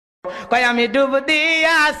কয় আমি ডুব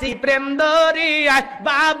দিয়াছি প্রেম দরিয়ায়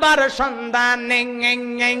বাবার সন্ধান।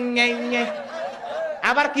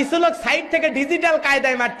 আবার কিছু লোক সাইড থেকে ডিজিটাল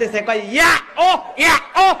কায়দায় মারতেছে, কয় ইয়া ও ইয়া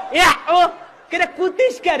ও ইয়া ও কেরে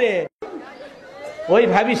কুতিস কারে। ওই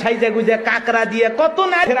ভাবি সাইজা গুজে কাকড়া দিয়ে কত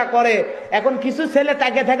নাড়া করে। এখন কিছু ছেলে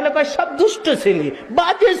তাকে থাকলে কয় সব দুষ্ট ছেলে,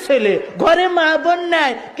 বাজে ছেলে, ঘরে মা বোন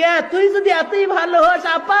নাই। কে তুই যদি এতই ভালো হস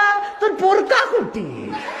আপা, তোর বোরকা কুটি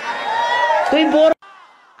তুই বোর।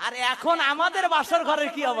 আর এখন আমাদের বাসর ঘরের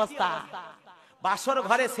কি অবস্থা? বাসর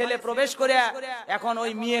ঘরে ছেলে প্রবেশ করে এখন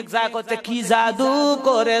ওই মেয়ে যা করছে, কি জাদু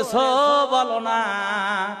করেছো বলো না,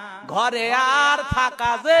 ঘরে আর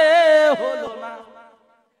থাকা যে হলো না।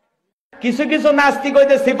 কিছু কিছু নাস্তিক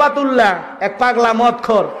হইতে সিফাতুল্লাহ, এক পাগলা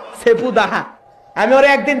মদখোর সেপুদাহা, আমি ওরে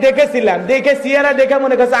একদিন দেখেছিলাম, দেখে সিয়ারা দেখে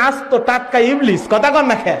মনে করছে আজ তো টাটকা ইবলিস। কথা কর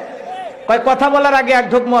না খেয়ে কয় কথা বলার আগে এক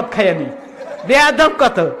ঢোক মদ খাই আমি, বেয়াদব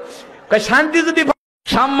কত। কয় শান্তি যদি।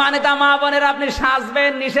 সম্মানিত মা বোনের, আপনি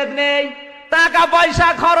সাজবেন নিষেধ নেই, টাকা পয়সা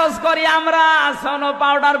খরচ করি আমরা, সোনো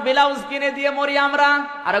পাউডার ব্লাউজ কিনে দিয়ে মরি আমরা,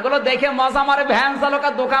 আর ওগুলো দেখে মজা মারে ভ্যান চালক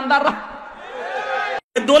আর দোকানদাররা।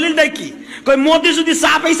 দলিল দেয় কি, কই মোদি যদি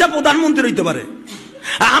চা পয়সা প্রধানমন্ত্রী হইতে পারে,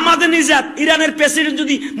 আমাদের নিজাত ইরানের প্রেসিডেন্ট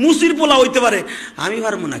যদি মুসির পোলা হইতে পারে, আমি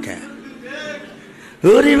পারবো না কে?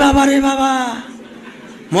 ওরে বাবা রে বাবা,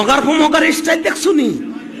 মগার ফমগার স্টাইল দেখছুনি।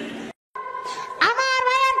 আমার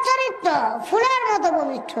ভাইয়ের চরিত্র ফুলের মতো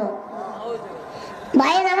পবিত্র,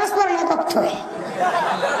 ভাই নামাজ পড়ে না কত,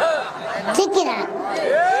 ঠিক কিনা?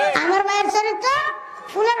 আমার ভাইয়ের চরিত্র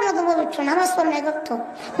ফুলের মতো পবিত্র, নামাজ পড়ে না কত,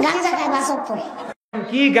 গাঞ্জা খায় বাসক পড়ে।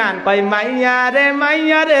 কি গান? কয়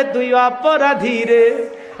মাইয়া রে তুই অপরাধী রে,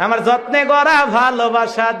 আমার যত্নে গড়া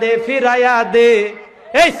ভালোবাসা দে ফিরাইয়া দে।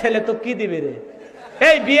 এই ছেলে তো কি দিবে রে?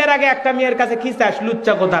 এই বিয়ের আগে একটা মেয়ের কাছে কি চাস?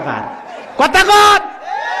 লুচ্চা কোথাকার, কথা কর।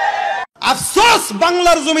 আফসোস,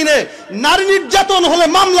 বাংলার জমিনে নারী নির্যাতন হলে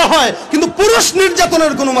মামলা হয়, কিন্তু পুরুষ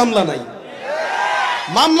নির্যাতনের কোনো মামলা নাই।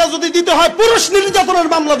 মামলা যদি দিতে হয় পুরুষ নির্যাতনের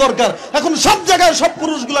মামলা দরকার। এখন সব জায়গায় সব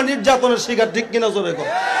পুরুষগুলা নির্যাতনের শিকার, ঠিক কিনা জোরে কর।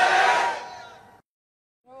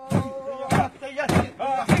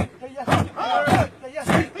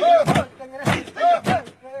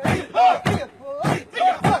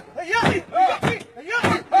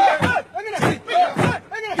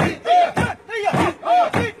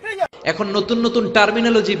 এখন নতুন নতুন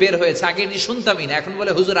টার্মিনোলজি বের হয়েছে, আগে নি শুনতামই না। এখন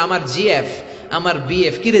বলে হুজুর আমার জিএফ, আমার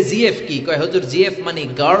বিএফ। কি রে জিএফ কি? কয় হুজুর জিএফ মানে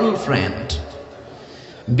গার্লফ্রেন্ড,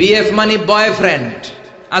 বিএফ মানে বয়ফ্রেন্ড,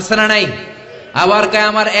 আছে না নাই? আবার কয়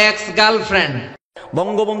আমার এক্স গার্লফ্রেন্ড।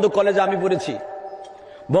 বঙ্গবন্ধু কলেজে আমি পড়েছি,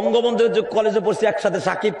 বঙ্গবন্ধু কলেজে পড়ছি একসাথে,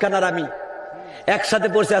 সাকিব খান আর আমি একসাথে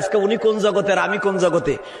পড়ছি। আজকে উনি কোন জগতে আর আমি কোন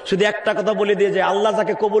জগতে। শুধু একটা কথা বলে দিয়ে যে আল্লাহ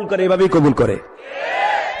যাকে কবুল করে এভাবেই কবুল করে।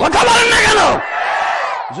 কথা বলেন না কেন?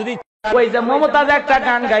 যদি ওই যে মমতাজ একটা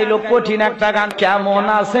গান গাইলো, কঠিন একটা গান, কেমন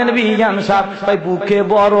আছেন বিয়ান সাহেব, ওই বুকে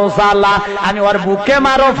বড় জ্বালা, আমি ওর বুকে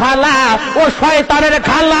মারো ফালা, ও শয়তানের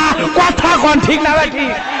খালা। কথা কোন ঠিক না?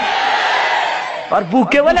 ঠিক, ওর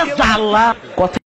বুকে বলে জ্বালা কথা।